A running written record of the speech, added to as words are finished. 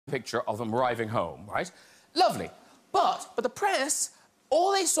picture of them arriving home, right? Lovely. But the press,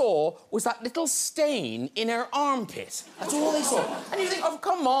 all they saw was that little stain in her armpit. That's all they saw. And you think, oh,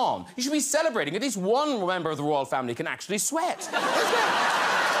 come on. You should be celebrating. At least one member of the royal family can actually sweat.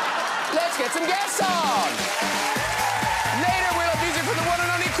 Let's get some guests on. Later, we'll have music from the one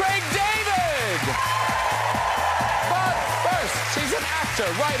and only Craig David. But first, she's an actor,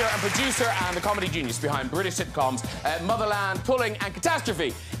 writer and producer and the comedy genius behind British sitcoms Motherland, Pulling and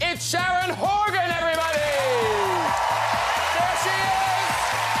Catastrophe. It's Sharon Horgan, everybody! There she is!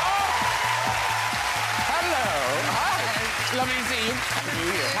 Oh. Hello. Hi. Lovely to see you. Happy New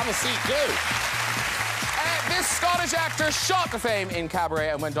Year. Have a seat, too. This Scottish actor shot to fame in Cabaret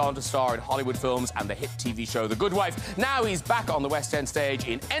and went on to star in Hollywood films and the hit TV show The Good Wife. Now he's back on the West End stage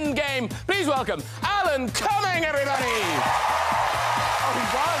in Endgame. Please welcome Alan Cumming, everybody! Oh, he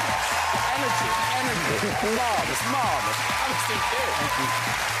was. Energy. Marvellous. Honestly, thank you.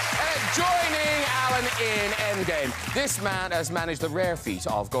 Joining Alan in Endgame, this man has managed the rare feat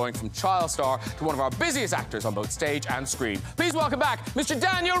of going from child star to one of our busiest actors on both stage and screen. Please welcome back Mr.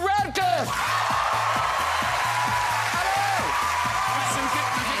 Daniel Radcliffe!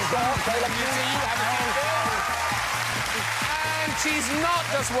 And she's not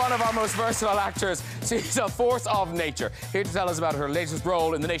just one of our most versatile actors. She's a force of nature. Here to tell us about her latest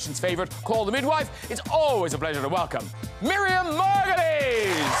role in the nation's favourite, Call the Midwife. It's always a pleasure to welcome Miriam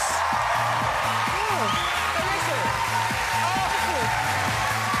Margolyes.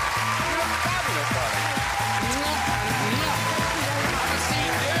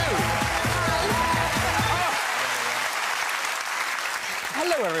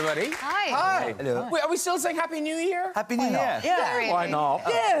 Hello, everybody. Hi. Hello. Wait, are we still saying Happy New Year? Happy New Year. Yeah. Why not?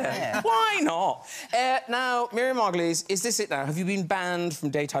 Yeah. Why not? Now, Miriam Margolyes, is this it now? Have you been banned from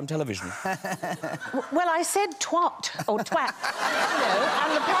daytime television? Well, I said twat or twat,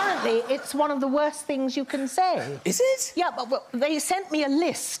 and apparently it's one of the worst things you can say. Is it? Yeah, but well, they sent me a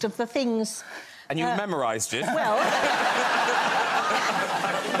list of the things... And you memorised it? Well...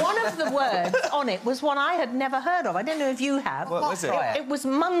 one of the words on it was one I had never heard of. I don't know if you have. What was it? It was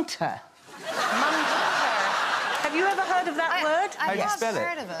munter. Munter. Have you ever heard of that word? How do you spell it?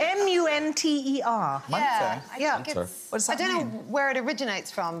 M-U-N-T-E-R. Munter. Yeah. Munter. What does that I don't mean? know where it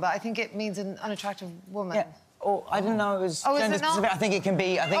originates from, but I think it means an unattractive woman. Yeah. Oh, I didn't know it was Oh, is gender it not? specific. I think it can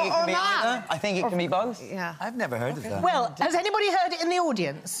be. I think it can be man. either. I think it can be both. Yeah. I've never heard of that. Well, has anybody heard it in the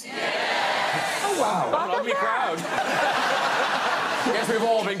audience? Oh, wow. What a lovely crowd. Yes, we've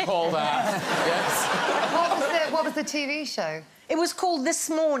all been called that. Yes. What was the TV show? It was called This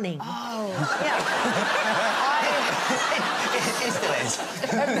Morning. Oh. Yeah. It still is.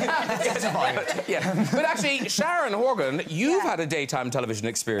 Yeah. But actually, Sharon Horgan, you've had a daytime television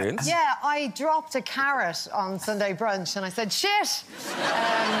experience. Yeah, I dropped a carrot on Sunday brunch and I said, shit!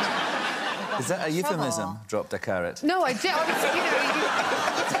 Is that a euphemism? Dropped a carrot. No, I did. Obviously, you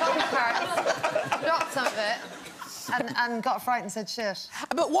drop a carrot, dropped some of it, and got frightened and said shit.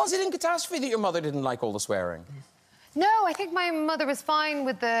 But was it in Catastrophe that your mother didn't like all the swearing? No, I think my mother was fine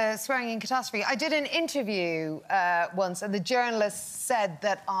with the swearing in Catastrophe. I did an interview once, and the journalist said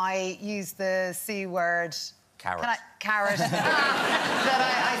that I used the C word... Carrot. Carrot.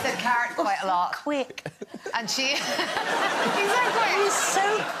 That I said carrot quite a lot. Quick. And she... He's so quick. He's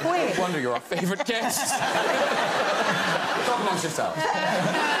so quick. No wonder you're our favourite guest. Talk amongst yourselves.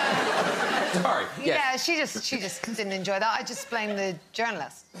 Sorry. Yes. Yeah, she just didn't enjoy that. I just blamed the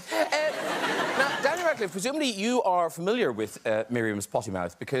journalist. Now, Daniel Radcliffe, presumably you are familiar with Miriam's potty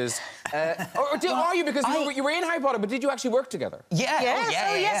mouth because... are you? Because you were in Harry Potter, but did you actually work together? Yeah. Yes.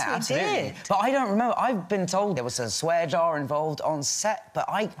 Yeah, We absolutely. did. But I don't remember. I've been told there was a swear jar involved on set, but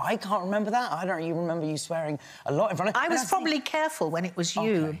I can't remember that. I don't even remember you swearing a lot in front of... I was probably careful when it was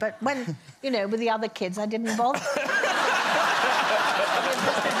you, Okay. but when, with the other kids, I didn't bother.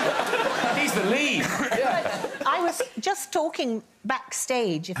 He's the lead. Yeah. I was just talking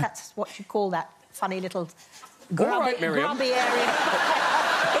backstage, if that's what you call that funny little grubby area.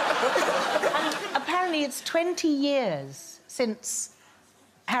 And apparently it's 20 years since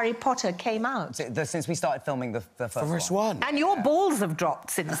Harry Potter came out. Since we started filming the first one. And your balls have dropped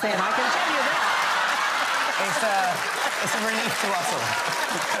since then, I can tell you that. It's a relief to us all.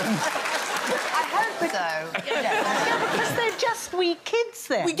 I hope so. Yeah, because they're just wee kids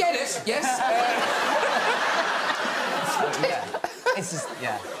then. We get it, yes. It's just,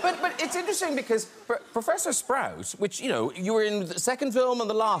 yeah. But it's interesting because Professor Sprout, which, you know, you were in the second film and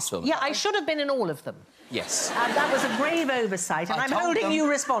the last film. Yeah, I should have been in all of them. Yes. And that was a grave oversight, and I'm holding you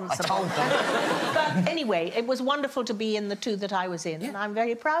responsible. I told them. But anyway, it was wonderful to be in the two that I was in, and I'm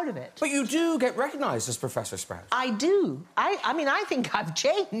very proud of it. But you do get recognised as Professor Sprout. I do. I mean, I think I've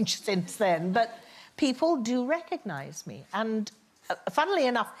changed since then, but people do recognise me. And funnily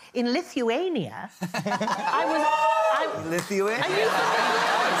enough, in Lithuania, Lithuania?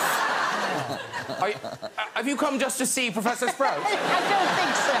 Have you come just to see Professor Sprout? I don't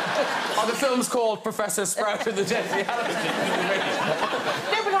think so. Are the films called Professor Sprout and the Deadly Hallows?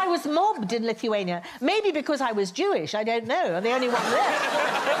 No, but I was mobbed in Lithuania. Maybe because I was Jewish, I don't know. I'm the only one left.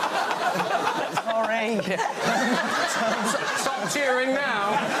 Sorry. Stop cheering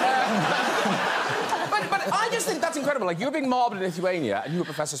now. But I just think that's incredible. Like, you're being mobbed in Lithuania and you were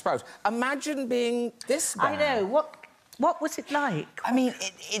Professor Sprout. Imagine being this guy. I know. What was it like? I mean,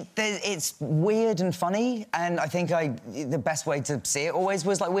 it's weird and funny, and I think the best way to see it always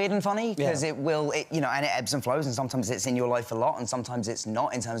was, like, weird and funny, because you know, and it ebbs and flows, and sometimes it's in your life a lot, and sometimes it's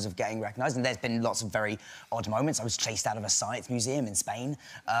not in terms of getting recognised, and there's been lots of very odd moments. I was chased out of a science museum in Spain,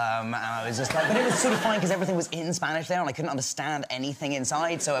 and I was just like... But it was sort of fine, because everything was in Spanish there, and I couldn't understand anything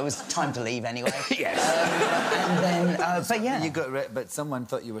inside, so it was time to leave anyway. Yes. And then, but yeah. But someone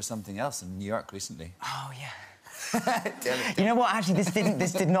thought you were something else in New York recently. Oh, yeah. You know what? Actually,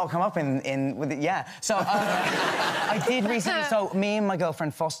 this did not come up in with it. Yeah. So I did recently. So me and my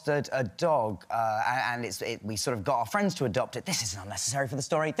girlfriend fostered a dog, and we sort of got our friends to adopt it. This isn't unnecessary for the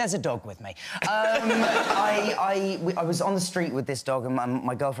story. There's a dog with me. I was on the street with this dog, and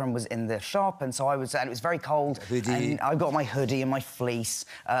my girlfriend was in the shop, and so I was, and it was very cold. Hoodie. And I got my hoodie and my fleece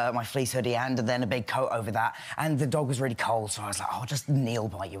hoodie, and then a big coat over that. And the dog was really cold, so I was like, oh, I'll just kneel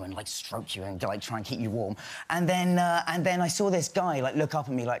by you and like stroke you and like try and keep you warm. And then I saw this guy, like, look up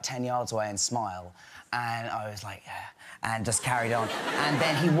at me, like, 10 yards away and smile. And I was like, yeah, and just carried on. And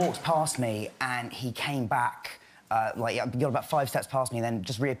then he walked past me, and he came back, like, he got about 5 steps past me, and then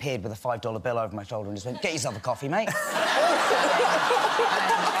just reappeared with a $5 bill over my shoulder and just went, get yourself a coffee, mate.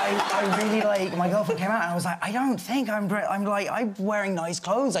 And I really, like, my girlfriend came out, and I was like, I don't think I'm wearing nice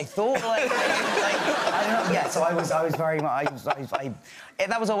clothes, I thought, like I don't know, yeah, so I was very much,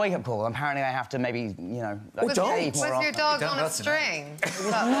 that was a wake-up call. Apparently, I have to maybe, you know... Was your dog on a string?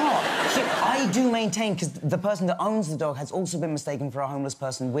 Not. I do maintain, because the person that owns the dog has also been mistaken for a homeless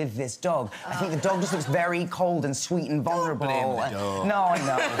person with this dog. I think the dog just looks very cold and sweet and vulnerable. No, I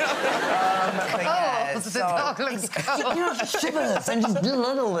know. The dog looks cold. You know, just shivers and just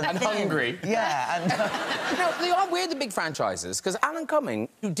little and hungry. Yeah. And, you know, they are weird, the big franchises, because Alan Cumming,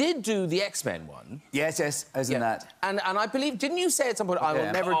 who did do the X-Men one... Yes, I was in that. And I believe, didn't you say at some point, I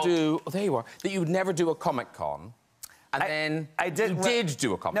will never do... Oh, there you are. That you would never do a Comic-Con. And then you did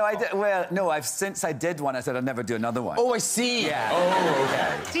do a Comic-Con. No, I did. Well, no, since I did one, I said I'd never do another one. Oh, I see. Yeah.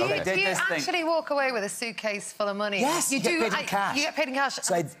 Oh, OK. Do you actually walk away with a suitcase full of money? Yes, you get paid in cash. You get paid in cash.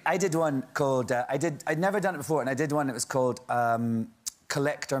 So I did one called... I'd never done it before, and I did one that was called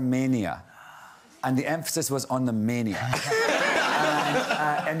Collector Mania. And the emphasis was on the mania.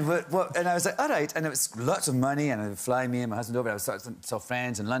 And I was like, all right. And it was lots of money, and I'd fly me and my husband over. I saw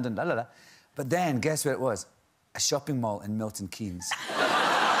friends in London, la la la. But then, guess where it was? A shopping mall in Milton Keynes.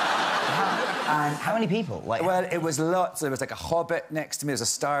 And how many people? Like, well, it was lots. There was like a Hobbit next to me. There was a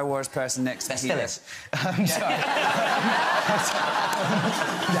Star Wars person next to me. There still is.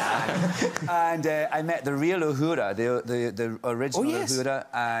 And I met the real Uhura, the original Uhura,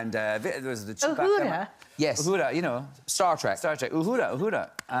 and there was the Chewbacca. Uhura? Yes. Uhura, you know. Star Trek. Uhura.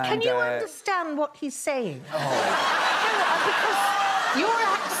 And, can you understand what he's saying? Oh. No, because your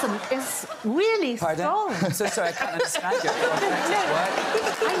accent is really strong. So sorry, I can't understand you.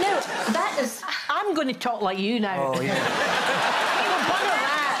 I know. That is... I'm going to talk like you now. Oh, yeah.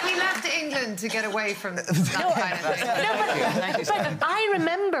 He left England to get away from that kind of thing. No, but I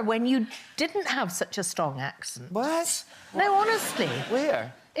remember when you didn't have such a strong accent. What? No, honestly.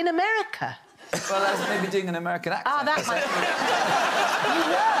 Where? In America. Well, I was maybe doing an American accent. Ah, that might...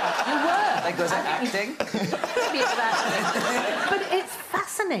 You were. Like, was I acting? But it's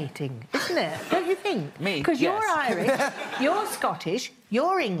fascinating, isn't it? Don't you think? Me? Because you're Irish, you're Scottish,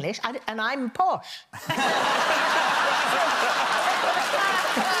 you're English, and I'm posh.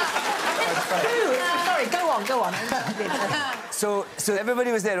 Sorry, go on. So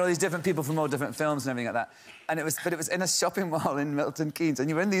everybody was there, all these different people from all different films and everything like that. And it was in a shopping mall in Milton Keynes, and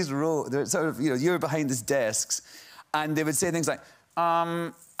you were in these rows, sort of, you know, you were behind these desks, and they would say things like,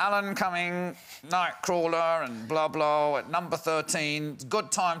 Alan Cumming, Nightcrawler and blah, blah, at number 13.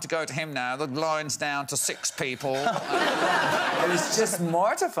 Good time to go to him now. The line's down to 6 people. It was just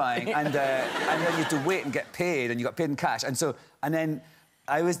mortifying. And then you had to wait and get paid, and you got paid in cash. So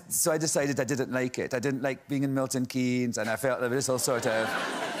I decided I didn't like it. I didn't like being in Milton Keynes, and I felt there was all sort of...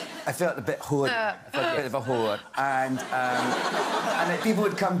 I felt a bit whore. I felt a bit of a whore. And people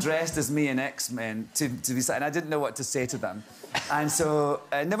would come dressed as me and X-Men to be... And I didn't know what to say to them. And so...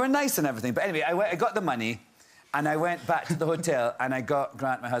 And they were nice and everything. But anyway, I got the money, and I went back to the hotel, and I got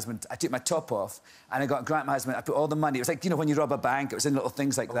Grant, my husband... I took my top off, and I got Grant, my husband... I put all the money... It was like, you know, when you rob a bank, it was in little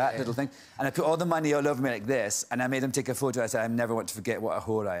things like that, little thing. And I put all the money all over me like this, and I made him take a photo. I said, I never want to forget what a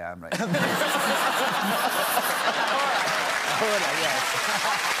whore I am, right? Whore, yes.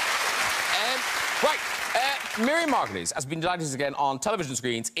 Right, Miriam Margolyes has been delighted again on television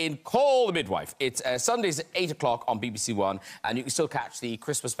screens in Call the Midwife. It's Sundays at 8 o'clock on BBC One, and you can still catch the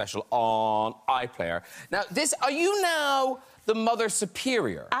Christmas special on iPlayer. Now, are you now the Mother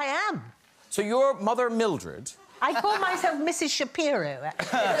Superior? I am. So you're Mother Mildred? I call myself Mrs. Shapiro,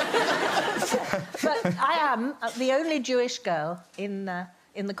 actually. But I am the only Jewish girl in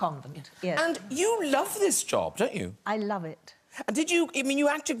the convent, yes. And you love this job, don't you? I love it. And did you... I mean, you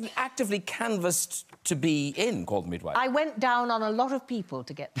actively canvassed to be in Call the Midwife? I went down on a lot of people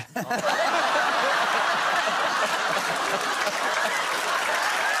to get that.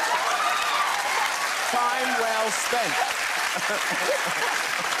 Time well spent.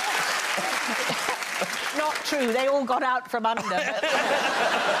 Not true. They all got out from under. They're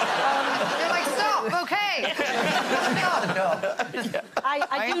like, stop, OK.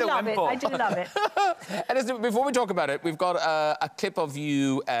 I do love it. I do love it. And before we talk about it, we've got a clip of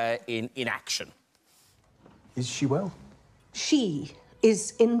you in action. Is she well? She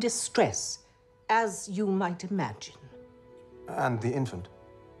is in distress, as you might imagine. And the infant?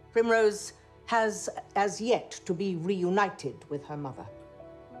 Primrose has as yet to be reunited with her mother.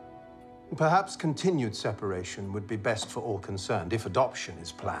 Perhaps continued separation would be best for all concerned, if adoption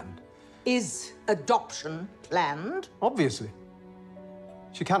is planned. Is adoption planned? Obviously.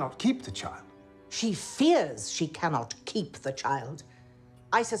 She cannot keep the child. She fears she cannot keep the child.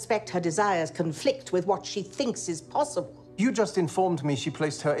 I suspect her desires conflict with what she thinks is possible. You just informed me she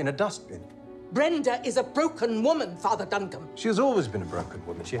placed her in a dustbin. Brenda is a broken woman, Father Duncombe. She has always been a broken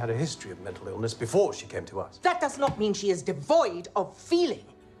woman. She had a history of mental illness before she came to us. That does not mean she is devoid of feeling.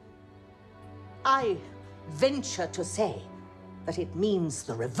 I venture to say that it means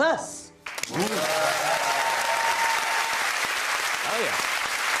the reverse. Oh, yeah.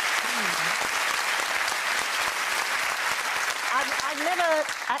 I've never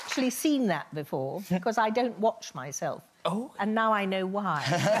actually seen that before, because I don't watch myself. Oh. And now I know why.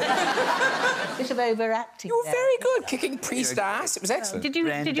 Bit of overacting. You were there. very good, kicking priest ass. It was excellent. Did you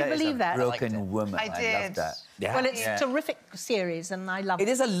believe that? Broken woman. I did. love that. Yeah. Well, it's a terrific series, and I love it.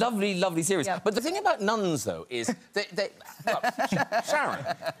 It is a lovely, lovely series. Yeah. But the thing about nuns, though, is well, Sharon,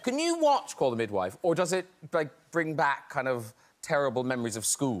 can you watch Call the Midwife, or does it, like, bring back kind of terrible memories of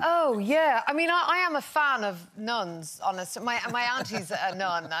school? Oh, yeah. I mean, I am a fan of nuns, honest. My auntie's a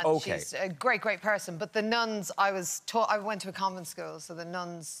nun, and OK. she's a great, great person. But the nuns I was taught... I went to a convent school, so the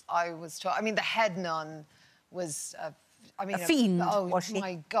nuns I was taught... I mean, the head nun was... I mean, a fiend, oh, was she?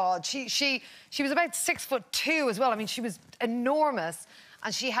 My God. She was about 6'2" as well. I mean, she was enormous.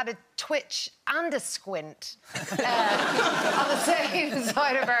 And she had a twitch and a squint on the same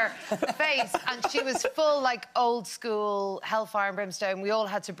side of her face. And she was full, like, old-school hellfire and brimstone. We all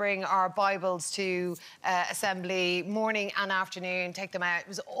had to bring our Bibles to assembly morning and afternoon, take them out. It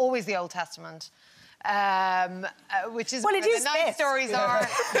was always the Old Testament. Which is well, where it is the nice best. stories are.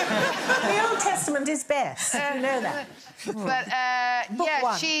 The Old Testament is best. You know that. But yeah,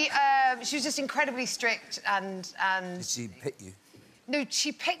 one. she was just incredibly strict and. Did she hit you? No,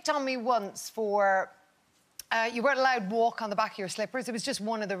 she picked on me once for... you weren't allowed to walk on the back of your slippers. It was just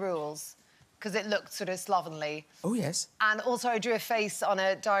one of the rules, because it looked sort of slovenly. Oh, yes. And also, I drew a face on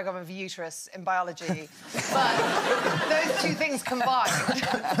a diagram of a uterus in biology. But those two things combined,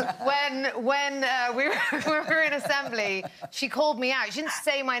 when we were in assembly, she called me out. She didn't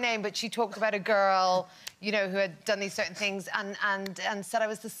say my name, but she talked about a girl, you know, who had done these certain things and said I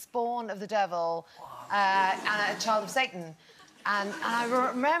was the spawn of the devil and a child of Satan. And I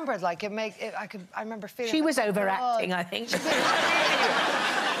remembered, like, I remember feeling... She was like, overacting, oh. I think.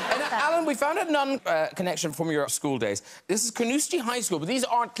 And, Alan, we found a nun connection from your school days. This is Carnoustie High School, but these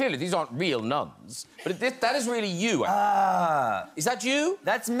aren't real nuns. But that is really you. Ah. Is that you?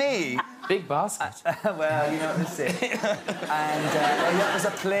 That's me. Big basket. Well, you know what to say. And there was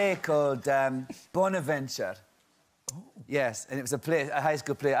a play called Bonaventure. Yes, and it was a high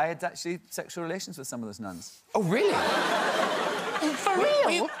school play. I had actually sexual relations with some of those nuns. Oh, really? For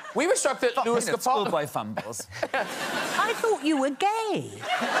real? We were struck that Louis Capaldi... Schoolboy fumbles. I thought you were gay.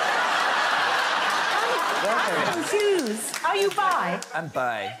 I'm confused. Are you bi? I'm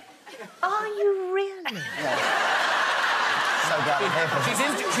bi. Are you really? So glad to hear from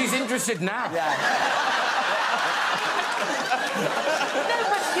you. She's interested now. Yeah. No,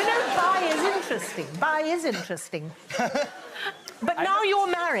 but you know, bi is interesting. Bi is interesting. But now you're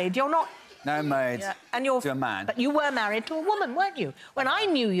married, you're not... Now I'm married to a man. But you were married to a woman, weren't you? When I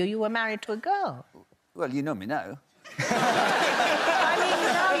knew you, you were married to a girl. Well, you know me now. I mean,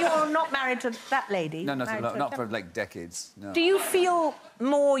 now you're not married to that lady. No, not for, like, decades, no. Do you feel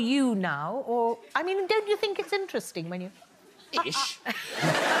more you now, or... I mean, don't you think it's interesting when you... Ish. Oh,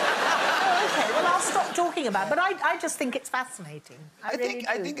 OK, well, I'll stop talking about it, but I just think it's fascinating. I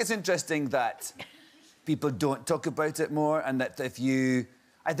think it's interesting that people don't talk about it more, and that if you...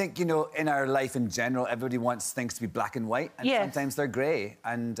 I think, you know, in our life in general, everybody wants things to be black and white, and sometimes they're grey,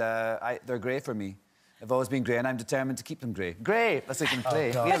 and they're grey for me. They've always been grey, and I'm determined to keep them grey. Grey! That's what you can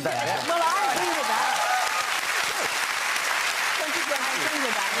play. Well, I agree with that. I agree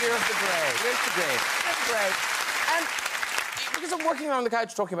with that. Year of the grey. Here's the grey. Here's the grey. And because I'm working on the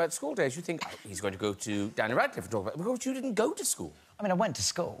couch talking about school days, you think, oh, he's going to go to Daniel Radcliffe and talk about it. Because you didn't go to school. I mean, I went to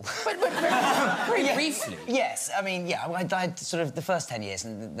school. But very briefly. Yes, I mean, yeah, I died sort of the first 10 years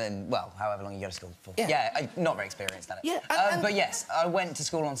and then, well, however long you go to school for. Yeah, I'm not very experienced at it. Yeah, but yes, I went to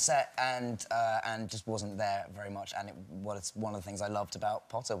school on set and just wasn't there very much. And one of the things I loved about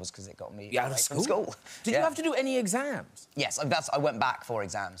Potter was because it got me out of school. Did you have to do any exams? Yes, I went back for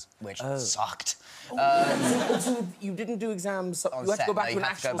exams, which sucked. So you didn't do exams? You had to go back to an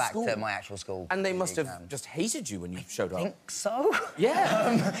actual school? To my actual school. And they must have just hated you when you showed up. I think so.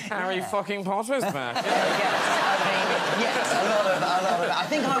 Yeah. Harry fucking Potter's back. Yes, a lot of it. I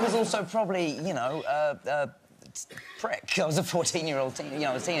think I was also probably, you know, prick. I was a 14-year-old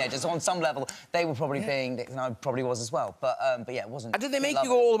teenager, so on some level they were probably being, and I probably was as well. But yeah, it wasn't. And did they make you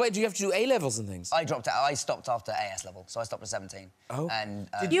go all the way? Do you have to do A levels and things? I dropped out. I stopped after AS level, so I stopped at 17. Oh. And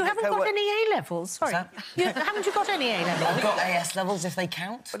you haven't got any A levels. Sorry, haven't you got any A levels? I've got AS levels if they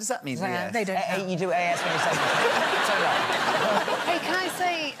count. What does that mean? They don't. Count. You do AS when you're 17. Hey, can I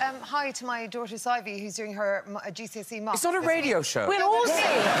say hi to my daughter Ivy, who's doing her GCSE maths? It's not a radio show. We'll all see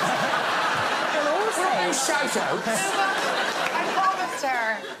it. We'll all see it. Shout out. I promised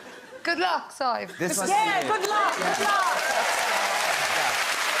her. Good luck, Sive. Good luck. Good luck.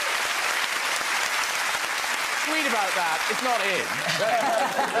 Tweet about that. It's not in.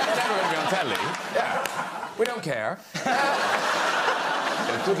 It's never going to be on telly. Yeah. We don't care.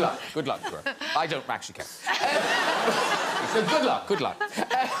 Good luck. Good luck to her. I don't actually care. So good luck. Good luck.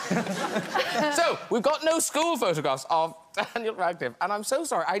 So, we've got no school photographs of Daniel Radcliffe, and I'm so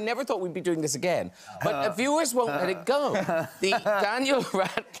sorry. I never thought we'd be doing this again. But viewers won't let it go. The Daniel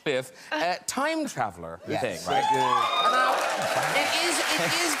Radcliffe time traveller thing, right? And now, it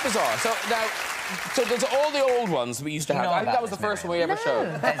is bizarre. So now, there's all the old ones we used to have. I think that was the first one we ever showed.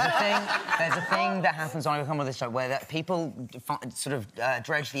 There's a thing that happens when I come on this show where that people sort of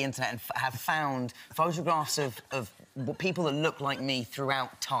dredge the internet and have found photographs of people that look like me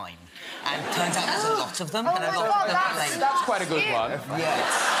throughout time. And it turns out there's a lot of them. Oh, my God, that's quite a good one.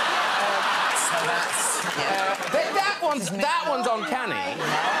 Yes. So that's... that one's uncanny.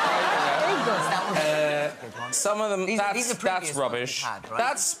 Some of them, that's rubbish. Had, right?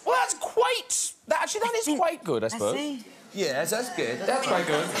 That's quite... Actually, that is quite good, I suppose. Yes, that's good. That's quite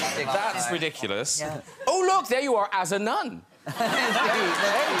good. That's ridiculous. Yeah. Oh, look, there you are, as a nun. There you go. Oh,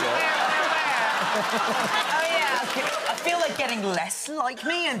 yeah. I feel like getting less like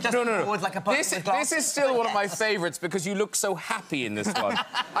me and just towards like a person with glasses. This is still one of my favourites because you look so happy in this one.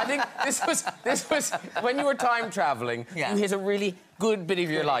 I think this was when you were time travelling. You hit a really good bit of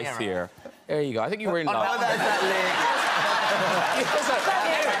your life here. There you go. I think you were in love.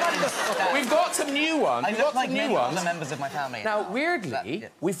 We've got some new ones. I look like many other members of my family. Now, weirdly,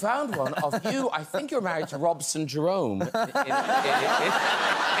 we found one of you. I think you're married to Robson Jerome.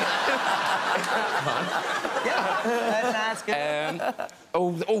 Yeah, that's good.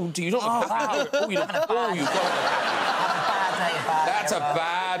 Do you not look happy? Oh, you don't look happy. That's a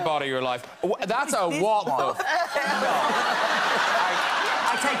bad body of your life. That's a what the...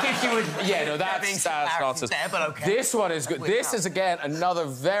 I take issue with... Yeah, no, that's nonsense. There, but okay. This one is good. This is, again, another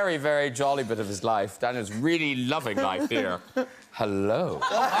very, very jolly bit of his life. Daniel's really loving life here. Hello.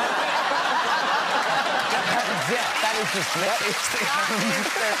 That is just...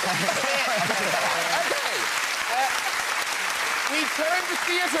 We turn to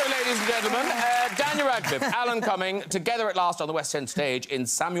theatre, ladies and gentlemen. Daniel Radcliffe, Alan Cumming, together at last on the West End stage in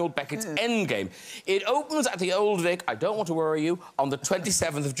Samuel Beckett's Endgame. It opens at the Old Vic, I don't want to worry you, on the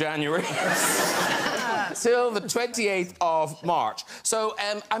 27th of January till the 28th of March. So,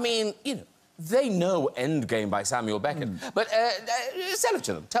 I mean, you know, they know Endgame by Samuel Beckett, but sell it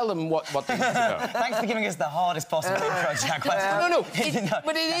to them. Tell them what they need to know. Thanks for giving us the hardest possible project. No.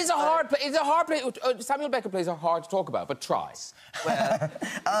 But it is a hard play. It's a hard play. Samuel Beckett plays are hard to talk about, but try. Well,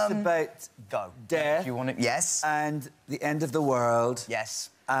 it's about death. You want it? Yes. And the end of the world.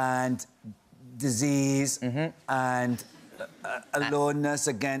 Yes. And disease. And aloneness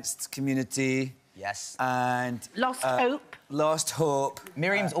against community. Yes. And lost hope. Lost hope.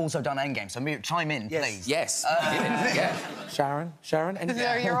 Miriam's also done Endgame, so Miriam, chime in, please. Yes. Yeah. Sharon, Endgame.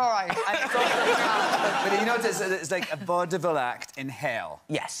 No, you're all right. But you know, it's like a vaudeville act in hell.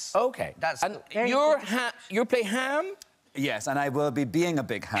 Yes. OK. That's and you play Ham? Yes, and I will be being a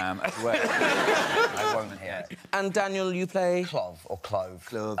big ham as well. I won't hear it. And Daniel, you play Clove or Clove.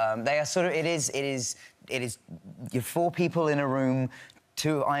 Clove. They are sort of. It is. You're four people in a room.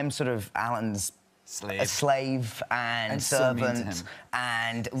 I'm sort of Alan's. A slave and servant, so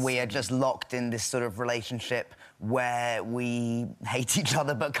and we are just locked in this sort of relationship where we hate each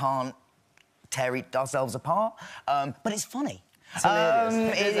other but can't tear ourselves apart. But it's funny.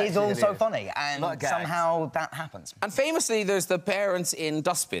 It is also funny, and somehow that happens. And famously, there's the parents in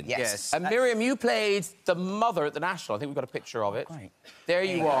Dustbin. Yes. And Miriam, you played the mother at the National. I think we've got a picture of it. Right. There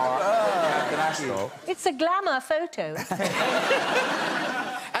you are at the National. It's a glamour photo.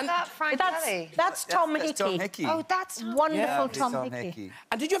 And that Frank Kelly? That's Tom Hickey. Tom Hickey. Oh, that's wonderful, Tom Hickey.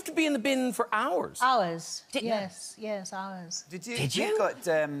 And did you have to be in the bin for hours? Hours. Yes, hours. Did you?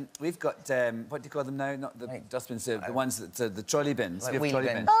 We've got what do you call them now? Not the dustbins, the ones that the trolley bins. Like we have wheelie trolley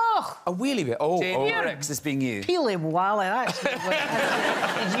bins. bins. Oh! A wheelie bin. Oh, Jane Rex is being you. Peel him while I actually.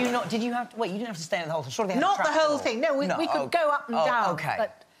 Did you have to... Wait, you didn't have to stay in the whole... Sure, they had Not a the trap whole door. thing. No, we could go up and down. OK.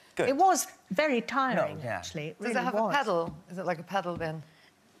 But Good. it was very tiring, No, yeah. actually. It Does really it have was. a pedal? Is it like a pedal bin?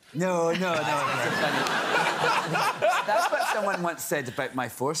 No. That's what someone once said about my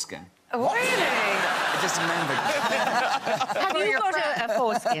foreskin. Oh, really? I just remembered. Have you got a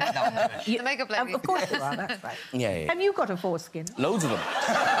foreskin? No, The makeup lady. Of course you are, that's right. Yeah. Have you got a foreskin? Loads of them.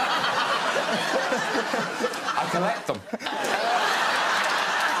 I collect them.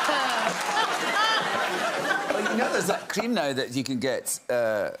 Well, you know, there's that cream now that you can get.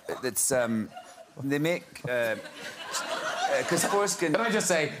 That's they make. Because foreskin. Can I just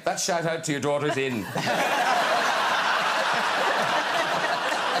say, that shout-out to your daughter's in.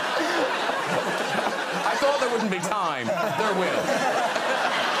 I thought there wouldn't be time. There will.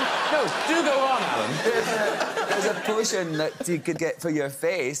 No, do go on, Alan. There's a potion that you could get for your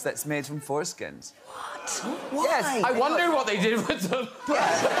face that's made from foreskins. Why? Yes. I wonder what they did with them.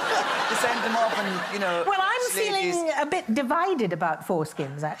 To send them off and, you know... Well, I'm feeling a bit divided about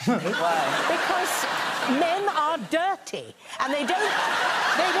foreskins, actually. Why? Because men are dirty, and they don't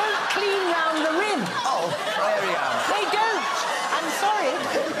clean round the rim. Oh, Miriam. They don't. I'm sorry.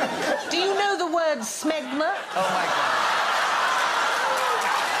 Do you know the word smegma? Oh, my God.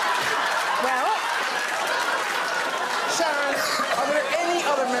 Well, Sharon, are there any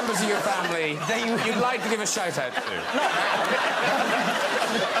other members of your family that you'd like to give a shout-out to?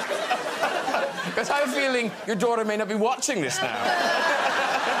 Because I have a feeling your daughter may not be watching this now.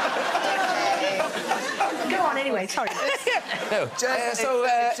 go on anyway, sorry. No,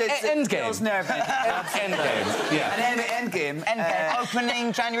 Endgame. Endgame. Endgame, yeah. Endgame.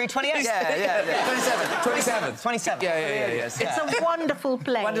 Opening January 28th. Yeah. 27th. 27th. Yeah. It's a wonderful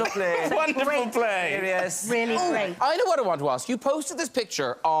play. Wonderful play. It's a Wonderful great, play. Yes. Really great. I know what I want to ask. You posted this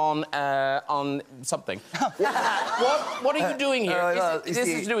picture on Oh, something. What are you doing here? well, This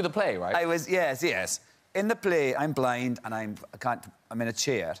is to do with the play, right? Yes. In the play, I'm blind and I'm in a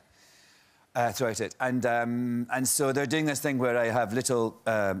chair throughout it, and so they're doing this thing where I have little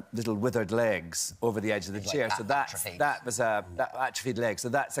withered legs over the edge of the chair. So that was that atrophied leg. So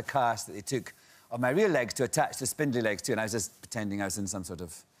that's a cast that they took of my real legs to attach the spindly legs to, and I was just pretending I was in some sort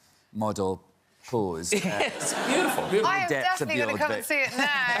of model pose. Yes, beautiful. I am definitely going to come and see it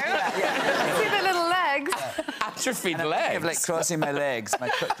now. See the little legs. Atrophied I'm legs. kind of like crossing my legs,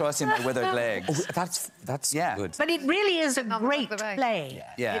 crossing my withered legs. Oh, that's good. But it really is a great the way. play.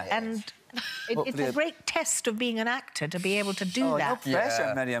 Yeah. And it's a great test of being an actor to be able to do that. No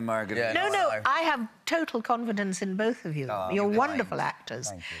pressure, Miriam Margolyes. No, I have total confidence in both of you. You're wonderful actors.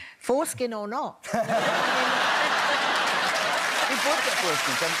 Thank you. Foreskin or not. We both got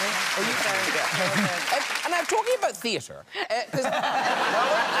foreskins, haven't we? Oh, you can. Yeah. And I'm talking about theatre.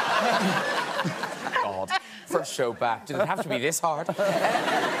 God. First show back. Did it have to be this hard? But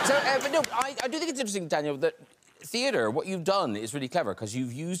no, I do think it's interesting, Daniel, that theatre, what you've done is really clever because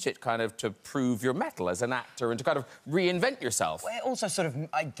you've used it kind of to prove your mettle as an actor and to kind of reinvent yourself. Well, it also sort of,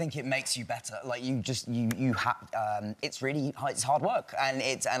 I think it makes you better. Like it's really, it's hard work, and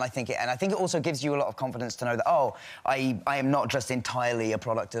I think it also gives you a lot of confidence to know that I am not just entirely a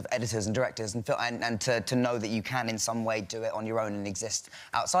product of editors and directors and to know that you can in some way do it on your own and exist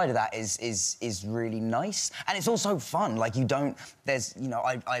outside of that is really nice, and it's also fun. Like I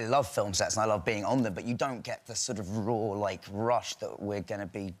love film sets and I love being on them, but you don't get the sort of raw rush that we're going to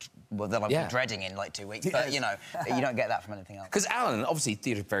be that I'm dreading in 2 weeks. But you don't get that from anything else. Because Alan, obviously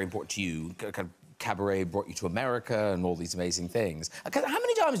theatre is very important to you. Kind of cabaret brought you to America and all these amazing things. How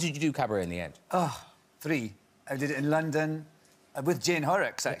many times did you do cabaret in the end? Oh, 3. I did it in London with Jane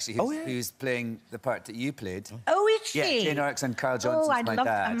Horrocks, actually, who's playing the part that you played. Oh, is she? Yeah, Jane Horrocks and Carl Johnson's my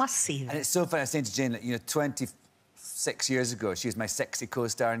dad. I must see that. And it's so funny. I was saying to Jane, 26 years ago, she was my sexy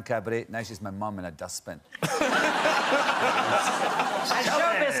co-star in Cabaret. Now she's my mum in a dustbin. And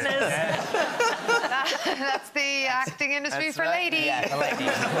show business. That's the acting industry for ladies. Yeah, for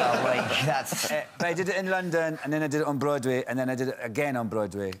ladies. Well, but I did it in London, and then I did it on Broadway, and then I did it again on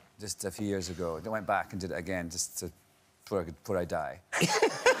Broadway just a few years ago. I went back and did it again before I die.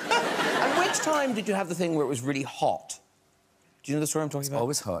 And which time did you have the thing where it was really hot? Do you know the story I'm talking about? It's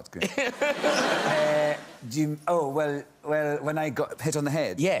always hot, good. When I got hit on the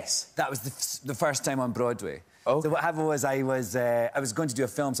head? Yes. That was the first time on Broadway. Oh. So what happened was I was going to do a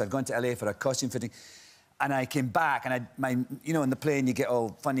film, so I'd gone to LA for a costume fitting, and I came back, and in the plane you get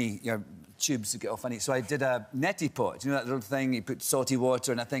all funny, your tubes get all funny, so I did a neti pot. You know that little thing, you put salty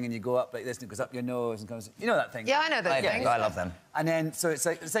water in a thing and you go up like this and it goes up your nose and comes... You know that thing? Yeah, I know that thing. I love them. And then, so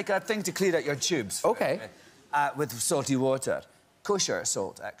it's like a thing to clear out your tubes. OK. With salty water. Kosher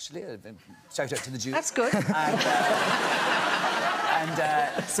salt, actually. Shout out to the Jews. That's good.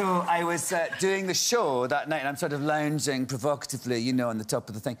 So I was doing the show that night, and I'm sort of lounging provocatively, on the top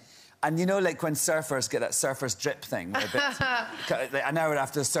of the thing. And like when surfers get that surfer's drip thing, where an hour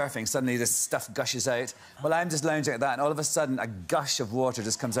after surfing, suddenly this stuff gushes out. Well, I'm just lounging like that, and all of a sudden, a gush of water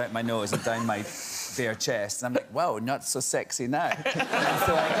just comes out my nose and down my bare chest. And I'm like, whoa, not so sexy now. And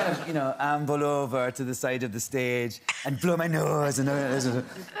so I kind of, amble over to the side of the stage and blow my nose, and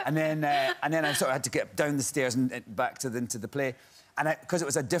then I sort of had to get down the stairs and back into the play. And because it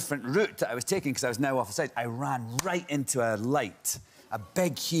was a different route that I was taking, because I was now off the side, I ran right into a light. A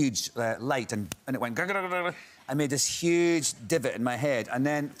big, huge light, and it went... I made this huge divot in my head, and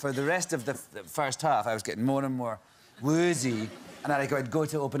then for the rest of the first half, I was getting more and more woozy, and I'd go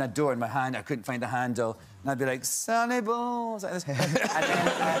to open a door in my hand, I couldn't find the handle, and I'd be like, Sonny Bones, like this.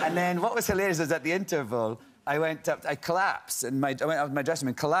 and then what was hilarious is at the interval, I collapsed, and I went up to my dressing room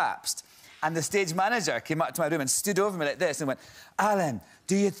and collapsed, and the stage manager came up to my room and stood over me like this and went, Alan,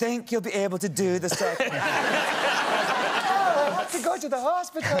 do you think you'll be able to do the second to go to the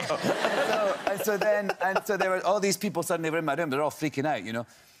hospital. So there were all these people suddenly were in my room. They're all freaking out, And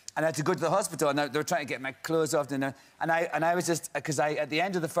I had to go to the hospital, and they were trying to get my clothes off. And I was just... Because at the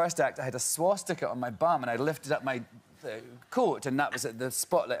end of the first act, I had a swastika on my bum, and I lifted up my coat, and that was at the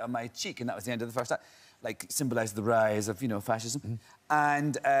spotlight on my cheek, and that was the end of the first act. Symbolised the rise of, fascism.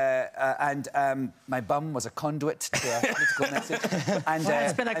 Mm-hmm. And my bum was a conduit to a political message. And,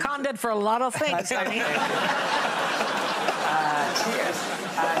 it's been a conduit for a lot of things, honey. Cheers.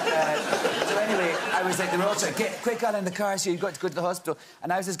 So anyway, I was like, they were all trying, get quick out in the car, so you've got to go to the hospital.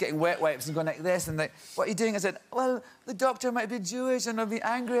 And I was just getting wet wipes and going like this, and like, what are you doing? I said, well, the doctor might be Jewish and I'll be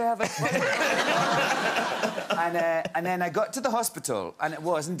angry. I have and then I got to the hospital, and it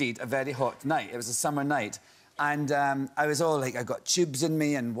was indeed a very hot night. It was a summer night. And I was all like, I got tubes in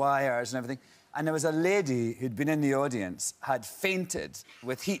me and wires and everything. And there was a lady who'd been in the audience, had fainted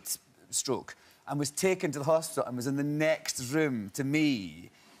with heat stroke, and was taken to the hospital and was in the next room to me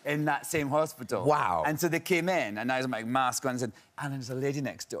in that same hospital. Wow. And so they came in, and I was with my mask on and said, Alan, there's a lady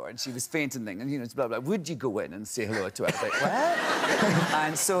next door, and she was fainting, and blah, blah. Would you go in and say hello to her? I was like, what?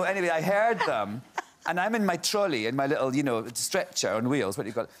 And so, anyway, I heard them, and I'm in my trolley, in my little, stretcher on wheels, what do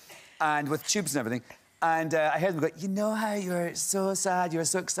you call it, and with tubes and everything. And I heard them go, you know how you were so sad, you were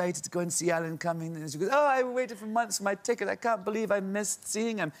so excited to go and see Alan Cumming? And she goes, oh, I waited for months for my ticket. I can't believe I missed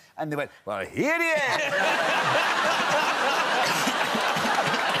seeing him. And they went, well, here he is!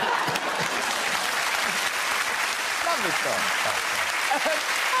 Lovely stuff.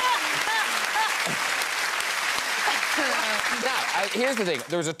 Now, here's the thing.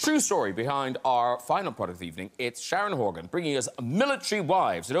 There's a true story behind our final product of the evening. It's Sharon Horgan bringing us Military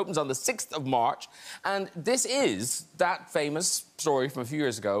Wives. It opens on the 6th of March, and this is that famous story from a few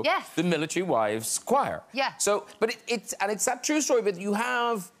years ago. Yes. The Military Wives Choir. Yeah. So, but it's that true story, but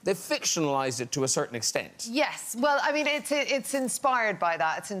they've fictionalised it to a certain extent. Yes. Well, I mean, it's inspired by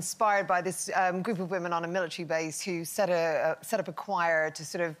that. It's inspired by this group of women on a military base who set up a choir to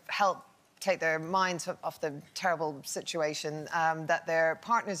sort of help take their minds off the terrible situation that their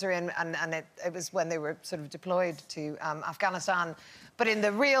partners are in, and it was when they were sort of deployed to Afghanistan. But in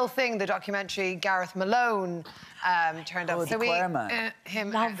the real thing, the documentary, Gareth Malone turned up. So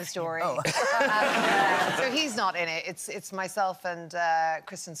him out the story. Oh. So he's not in it. It's myself and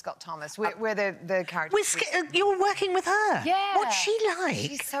Kristen Scott Thomas. We're the characters. You're working with her? Yeah. What's she like?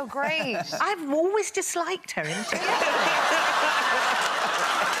 She's so great. I've always disliked her.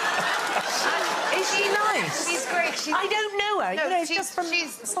 Is she nice? She's great. I don't know her. No, you know, she's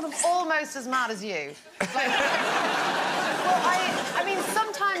sort of almost as mad as you. Like, well, I mean,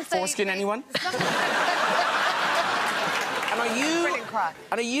 sometimes Foreskin, anyone? And are you... Brilliant crack.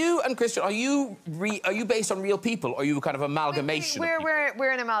 And are you and Christian, are you based on real people, or are you a kind of amalgamation?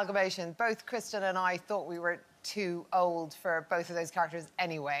 We're an amalgamation. Both Kristen and I thought we were too old for both of those characters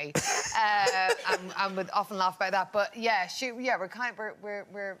anyway, and would often laugh about that. But yeah,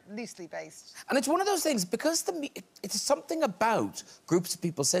 we're loosely based. And it's one of those things, because it's something about groups of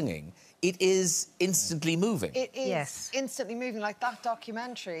people singing. It is instantly moving. It is instantly moving. Like that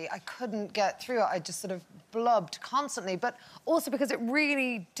documentary, I couldn't get through it. I just sort of blubbed constantly, but also because it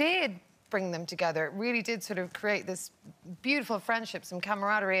really did bring them together. It really did sort of create this beautiful friendships and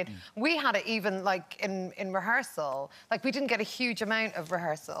camaraderie. And we had it even, like, in rehearsal. Like, we didn't get a huge amount of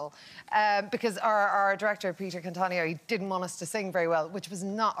rehearsal because our director, Peter Cantanio, he didn't want us to sing very well, which was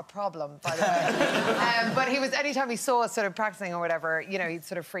not a problem, by the way. But he was, anytime he saw us sort of practicing or whatever, you know, he'd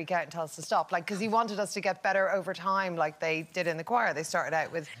sort of freak out and tell us to stop, like, because he wanted us to get better over time, like they did in the choir. They started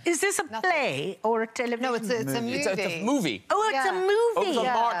out with... Is this a play or a television? No, it's a movie. It's a movie. Oh, it's a movie. Over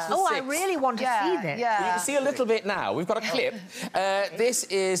March the 6th. I really want to see this. You can see a little bit now. We've got a clip. This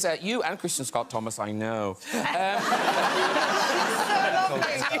is you and Kristen Scott Thomas, I know. She's so lovely.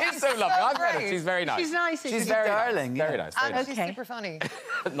 She is so lovely. I've met her. She's very nice. She's nice. She's very darling. Very nice. And Very she's super funny.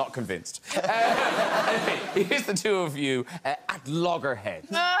 nice. Not convinced. Here's the two of you at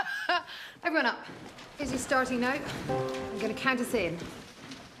loggerheads. Everyone up. Here's your starting note. I'm going to count us in.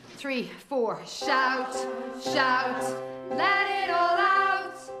 3, 4. Shout, shout, let it all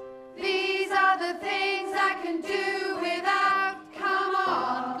out. These are the things I can do without. Come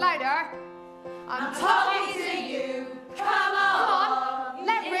on. Louder. I'm talking to you. Come on.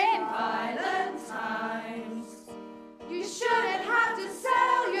 Let rip. Violent times. You shouldn't have to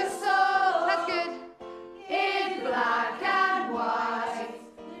sell your soul. That's good. In black and white.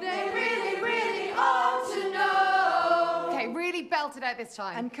 They really, really ought to know. Okay, really belt it out this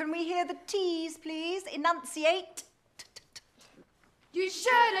time. And can we hear the T's, please? Enunciate. You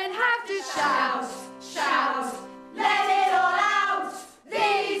shouldn't have to shout, shout, let it all out.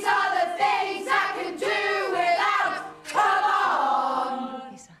 These are the things I can do without. Come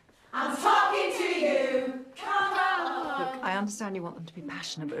on. I'm talking to you. Come on. Look, I understand you want them to be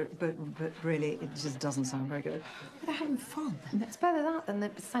passionate, but really, it just doesn't sound very good. They're having fun. It's better that than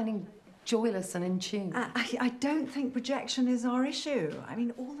they're sounding joyless and in tune. I don't think projection is our issue. I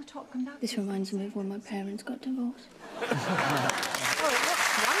mean, all the top conductors... This reminds me of when my parents got divorced. Oh,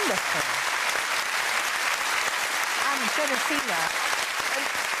 that's wonderful. I'm going to see that.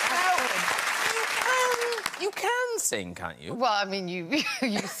 You can sing, can't you? Well, I mean, you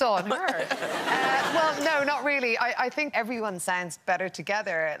saw and heard. Well, no, not really. I think everyone sounds better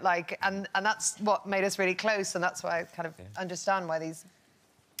together, like, and that's what made us really close, and that's why I kind of understand why these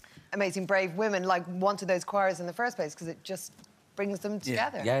amazing, brave women, like, wanted those choirs in the first place, because it just brings them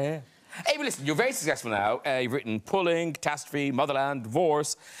together. Yeah. Hey, but listen, you're very successful now. You've written Pulling, Catastrophe, Motherland,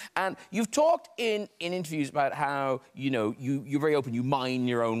 Divorce, and you've talked in interviews about how, you know, you're very open, you mine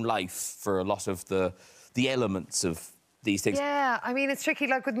your own life for a lot of the elements of these things. Yeah, I mean, it's tricky,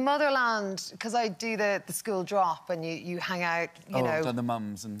 like with Motherland, because I do the school drop and you hang out, you know... the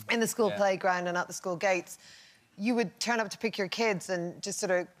mums and... In the school playground and at the school gates. You would turn up to pick your kids and just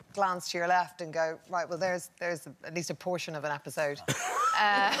sort of glance to your left and go, right, well, there's at least a portion of an episode.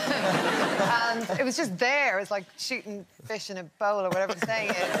 And it was just there. It was like shooting fish in a bowl or whatever the saying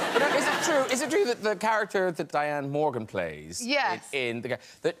is. Is it true that the character that Diane Morgan plays... Yes.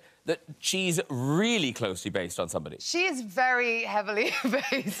 That she's really closely based on somebody? She is very heavily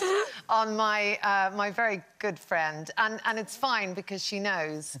based on my my very good friend, and it's fine because she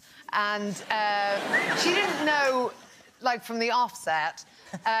knows. And she didn't know like, from the offset.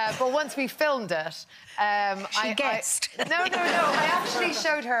 But once we filmed it... She guessed. No. I actually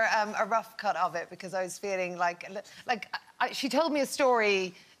showed her a rough cut of it because I was feeling like she told me a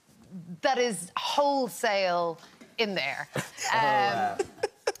story that is wholesale in there.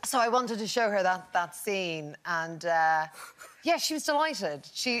 So I wanted to show her that scene, and yeah, she was delighted.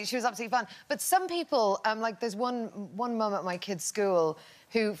 She was absolutely fun. But some people, like, there's one mum at my kid's school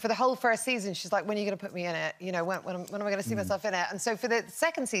who, for the whole first season, she's like, when are you going to put me in it? You know, when am I going to see myself in it? And so for the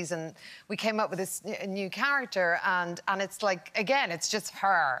second season, we came up with this new character, and it's like, again, it's just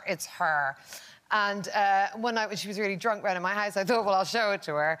her. It's her. And one night when she was really drunk round in my house, I thought, well, I'll show it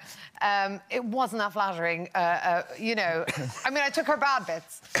to her. It wasn't that flattering, you know. I mean, I took her bad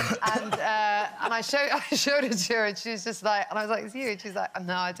bits, and I showed it to her, and she was just like, and I was like, it's you? And she's like,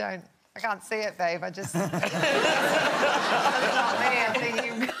 no, I don't. I can't see it, babe. I just... That's not me. I think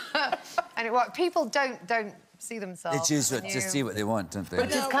you... And people don't see themselves. They just see what they want, don't they?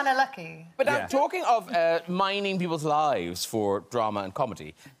 Which is kind of lucky. But now, talking of mining people's lives for drama and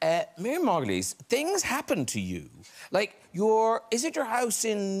comedy, Miriam Margolyes, things happen to you. Like, is it your house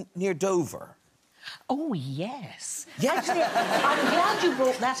near Dover? Oh, yes. Actually, I'm glad you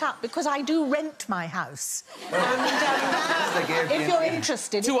brought that up, because I do rent my house. And if you're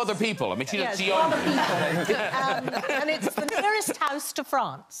interested... Two other people. I mean, she owns other people. And it's the nearest house to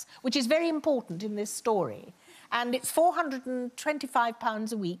France, which is very important in this story. And it's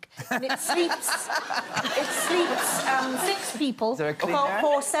 £425 a week, and it sleeps 6 people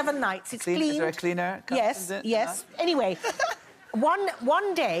for 7 nights. It's clean. Is there a cleaner? Yes, yes. Anyway,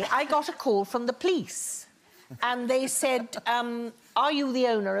 one day I got a call from the police, and they said, are you the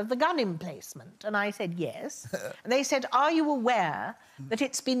owner of the gun emplacement? And I said, yes. And they said, are you aware that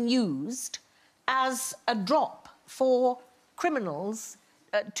it's been used as a drop for criminals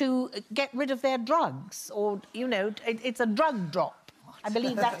to get rid of their drugs, or, you know, it's a drug drop. I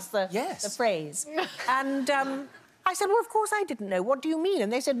believe that's the phrase. And I said, well, of course I didn't know. What do you mean?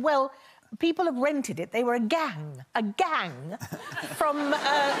 And they said, well, people have rented it. They were a gang from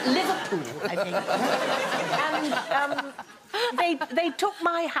Liverpool, I think. And they took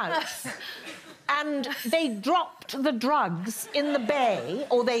my house, and they dropped the drugs in the bay,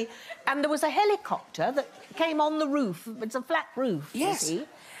 and there was a helicopter that came on the roof. It's a flat roof, you see.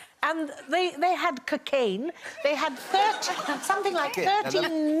 And they had cocaine. They had something like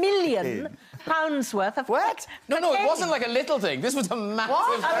 13 million pounds worth of... What? No, it wasn't like a little thing. This was a massive...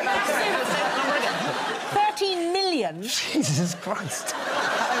 What? A massive... 13 million... Jesus Christ.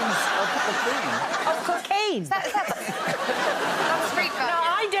 Pounds of cocaine. That's street value.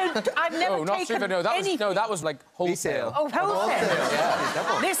 No, I've never taken anything. No, that was like wholesale. Oh, wholesale.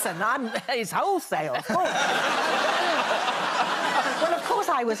 Yeah. Listen, it's wholesale, of course. Well, of course,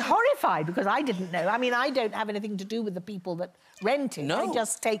 I was horrified because I didn't know. I mean, I don't have anything to do with the people that rent it. No. I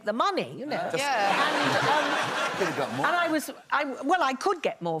just take the money, you know. Yeah. And, could have got more. And I could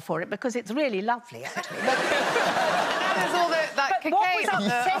get more for it because it's really lovely, actually. There's all that but what was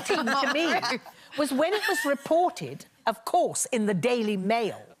upsetting to me was when it was reported, of course, in the Daily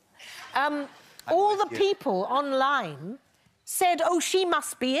Mail, all the people online said, oh, she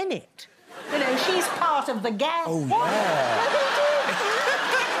must be in it. You know, she's part of the gang. Oh, what? yeah.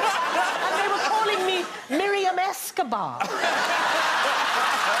 And they were calling me Miriam Escobar. Never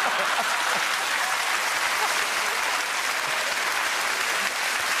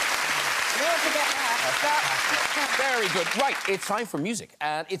forget that. Very good. Right, it's time for music.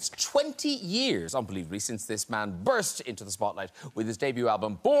 And it's 20 years, unbelievably, since this man burst into the spotlight with his debut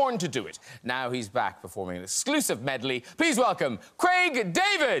album, Born to Do It. Now he's back performing an exclusive medley. Please welcome Craig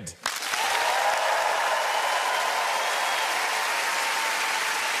David.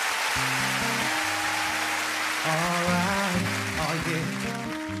 All right, oh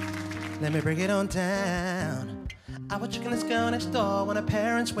yeah. Let me break it on down. I was checking this girl next door when her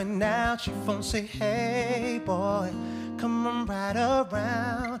parents went out. She phoned, say, hey, boy, come on right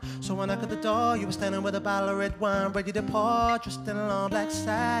around. So when I knocked at the door, you were standing with a bottle of red wine, ready to pour, dressed in long black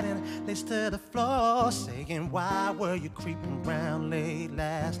satin, lace to the floor, saying, why were you creeping around late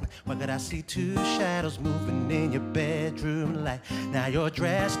last night? Why could I see 2 shadows moving in your bedroom light? Now you're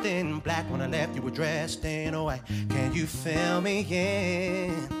dressed in black. When I left, you were dressed in white. Can you fill me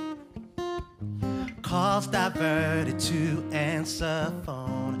in? Calls diverted to answer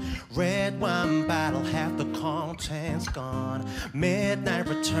phone. Red wine bottle, half the contents gone. Midnight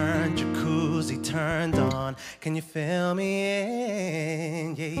return, jacuzzi turned on. Can you fill me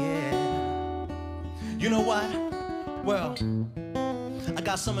in? Yeah, yeah. You know what? Well, I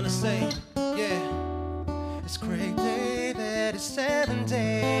got something to say. Yeah. It's Craig David, it's 7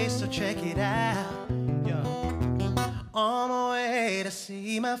 days, so check it out. Yo. On my way to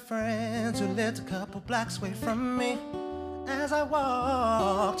see my friends who lived a couple blocks away from me. As I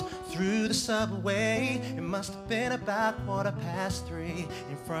walked through the subway, it must have been about 3:15.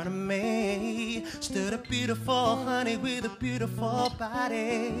 In front of me stood a beautiful honey with a beautiful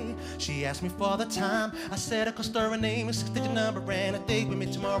body. She asked me for the time. I said I could stir her name and 6-digit number and a date with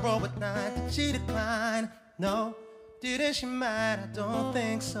me tomorrow at 9. Did she decline? No. Didn't she mind? I don't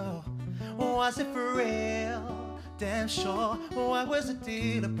think so. Was it for real? Damn sure. What was the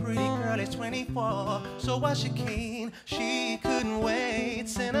deal? A pretty girl is 24. So was she keen? She couldn't wait.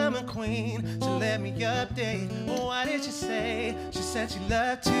 Cinnamon queen, so let me update. What did she say? She said she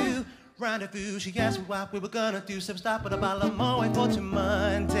loved to rendezvous. She asked me what we were gonna do. So stop at a bottle of Moe for to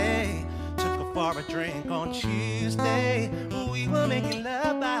Monday. Took her for a drink on Tuesday. We were making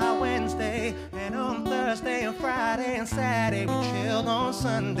love by Wednesday. And on Thursday and Friday and Saturday we chilled on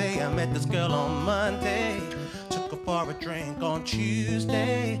Sunday. I met this girl on Monday. Took her for a drink on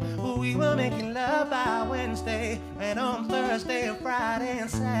Tuesday. We were making love by Wednesday. And on Thursday and Friday and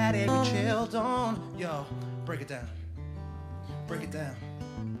Saturday we chilled on. Yo, break it down. Break it down.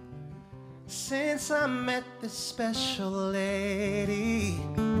 Since I met this special lady,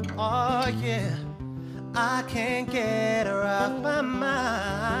 oh yeah, I can't get her off my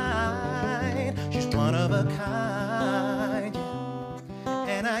mind. She's one of a kind, yeah.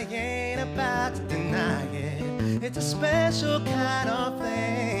 And I ain't about to deny it. It's a special kind of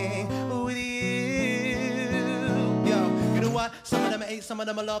thing with you. Yo, you know what? Some of them hate, some of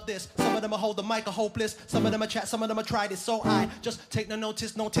them love this. Some of them hold the mic, are hopeless. Some of them chat, some of them tried it. So I just take no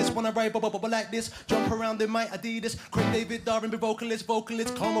notice. Wanna write bubble like this. Jump around in my Adidas. Craig David, R&B vocalist.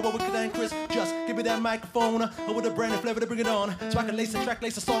 Call me Wicked and Chris. Just give me that microphone with a brand new flavor to bring it on. So I can lace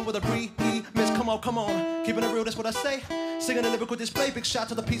a song with a remix. Come on. Keeping it real, that's what I say. Singing a lyrical display. Big shout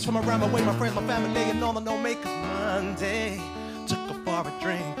to the peeps from around my way. My friends, my family, and all the no makers. Monday. Took her for a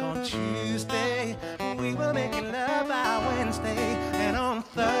drink on Tuesday. We were making love by Wednesday. And on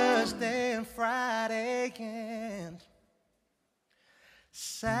Thursday and Friday and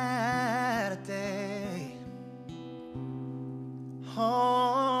Saturday.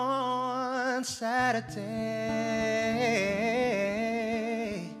 On Saturday.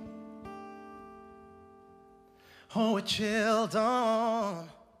 Oh, we chilled on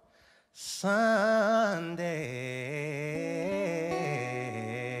Sunday.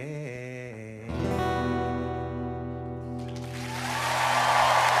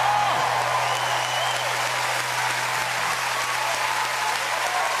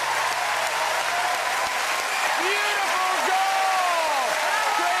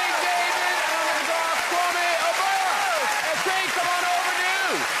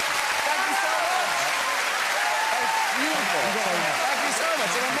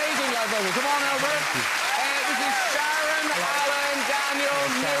 Come on over. This is Sharon, Alan, Daniel,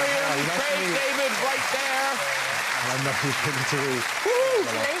 Miriam, Craig David right there. I'm not to read.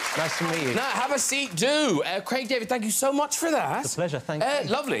 Nice to meet you. Now, have a seat, do. Craig David, thank you so much for that. It's a pleasure, thank you.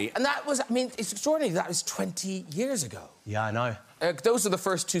 Lovely. And that was, I mean, it's extraordinary. That was 20 years ago. Yeah, I know. Those are the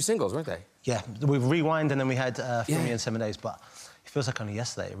first 2 singles, weren't they? Yeah, we Rewind and then we had Film Me in 7 Days, but it feels like only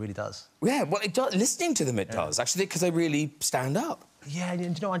yesterday, it really does. Yeah, well, it does, listening to them, it does, actually, because they really stand up. Yeah, and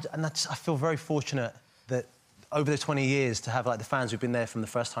you know, and that's, I feel very fortunate that over the 20 years to have, like, the fans who've been there from the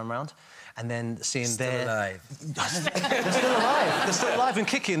first time round, and then seeing their... alive. They're still alive. They're still alive and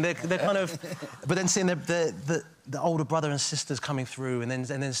kicking. They're kind of... But then seeing the older brother and sisters coming through, and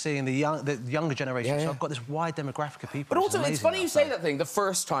then seeing the younger generation. So I've got this wide demographic of people. But also, it's funny you say that thing the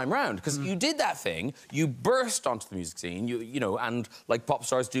first time round, because you did that thing, you burst onto the music scene, you know, and like pop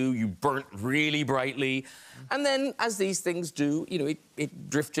stars do, you burnt really brightly, and then, as these things do, you know, it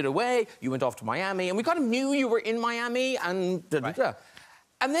drifted away. You went off to Miami, and we kind of knew you were in Miami, and da-da-da.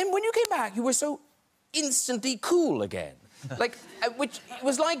 And then when you came back, you were so instantly cool again. Like, which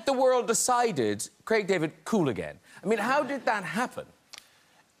was like the world decided, Craig David, cool again. I mean, how did that happen?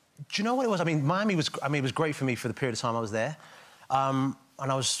 Do you know what it was? I mean, Miami was... I mean, it was great for me for the period of time I was there. And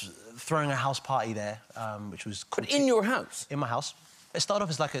I was throwing a house party there, which was... But in your house? In my house. It started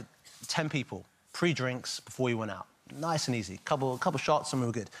off as, like, 10 people, pre-drinks before we went out. Nice and easy. Couple shots and we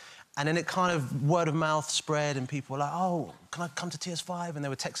were good. And then it kind of, word of mouth spread and people were like, oh, can I come to TS5? And they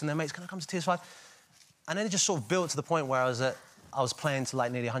were texting their mates, can I come to TS5? And then it just sort of built to the point where I was playing to,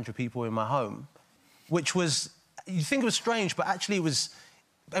 like, nearly 100 people in my home, which was... You'd think it was strange, but actually it was...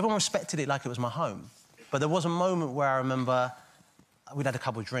 Everyone respected it like it was my home. But there was a moment where I remember we'd had a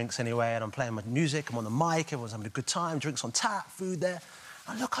couple of drinks anyway, and I'm playing my music, I'm on the mic, everyone's having a good time, drinks on tap, food there.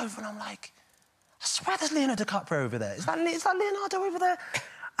 I look over and I'm like, I swear there's Leonardo DiCaprio over there. Is that Leonardo over there?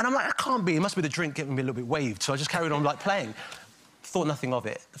 And I'm like, I can't be. It must be the drink getting me a little bit waved. So I just carried on, like, playing. Thought nothing of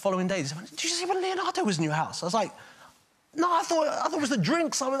it. The following day, they said, did you see when Leonardo was in your house? I was like, no, I thought it was the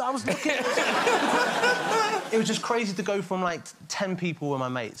drinks. I was looking. It was just crazy to go from, like, 10 people were my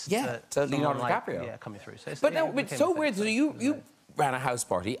mates. To Leonardo DiCaprio. Yeah, coming through. So but no, it's so weird. So you ran a house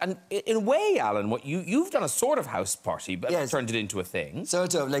party, and in a way, Alan, what you've done a sort of house party, but turned it into a thing.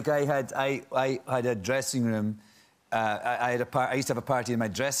 Sort of. Like, I had a dressing room. I used to have a party in my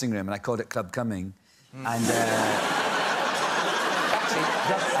dressing room, and I called it Club Cumming. And...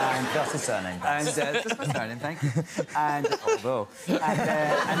 That's his surname. And that's my surname, thank you. And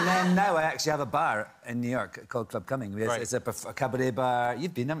then now I actually have a bar in New York called Club Cumming. It's a cabaret bar.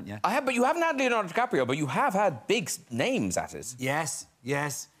 You've been, haven't you? I have, but you haven't had Leonardo DiCaprio, but you have had big names at it. Yes. Yeah.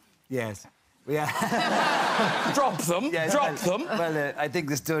 Drop them. Drop them. Well, I think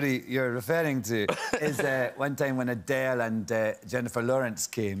the story you're referring to is one time when Adele and Jennifer Lawrence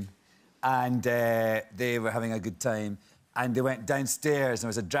came, and they were having a good time. And they went downstairs, and there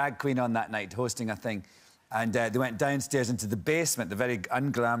was a drag queen on that night hosting a thing. And they went downstairs into the basement, the very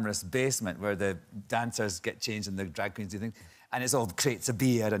unglamorous basement where the dancers get changed and the drag queens do things. And it's all crates of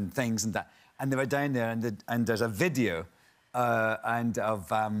beer and things and that. And they were down there, and there's a video of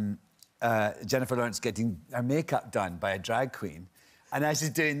Jennifer Lawrence getting her makeup done by a drag queen. And as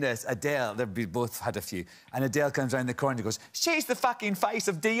she's doing this, Adele, we both had a few, and Adele comes round the corner and goes, she's the fucking face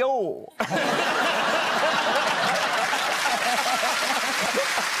of Dior.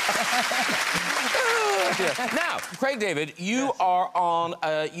 Now, Craig David, you are on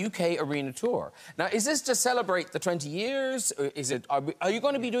a UK arena tour. Now, is this to celebrate the 20 years? Or is it? Are you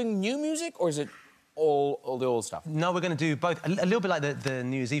going to be doing new music, or is it all the old stuff? No, we're going to do both. A little bit like the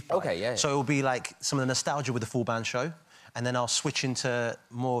New Year's Eve party. OK, yeah. So it'll be like some of the nostalgia with the full band show, and then I'll switch into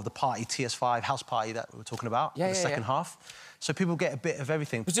more of the party, TS5 house party that we were talking about in the second half. So people get a bit of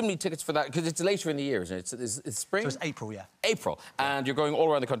everything. Presumably tickets for that, because it's later in the year, isn't it? It's spring? So it's April, yeah. April. And you're going all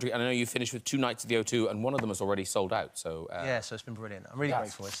around the country, and I know you finished with 2 nights at the O2, and one of them is already sold out, so... Yeah, so it's been brilliant. I'm really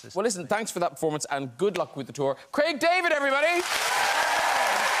grateful. Well, listen, thanks for that performance, and good luck with the tour. Craig David, everybody!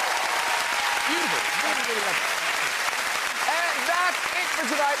 Beautiful. Really lovely. That's it for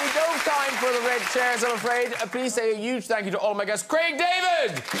tonight. We don't have time for the red chairs, I'm afraid. Please say a huge thank you to all my guests. Craig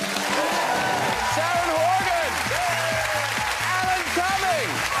David! Sharon Horgan!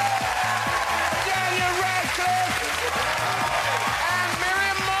 Cumming, Daniel Radcliffe, and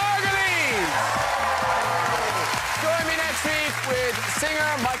Miriam Margolyes. Join me next week with singer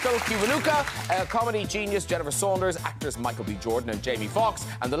Michael Kiwanuka, comedy genius Jennifer Saunders, actors Michael B. Jordan and Jamie Foxx,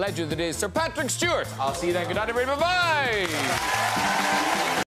 and the legend that is Sir Patrick Stewart. I'll see you then. Good night, everybody. Bye-bye.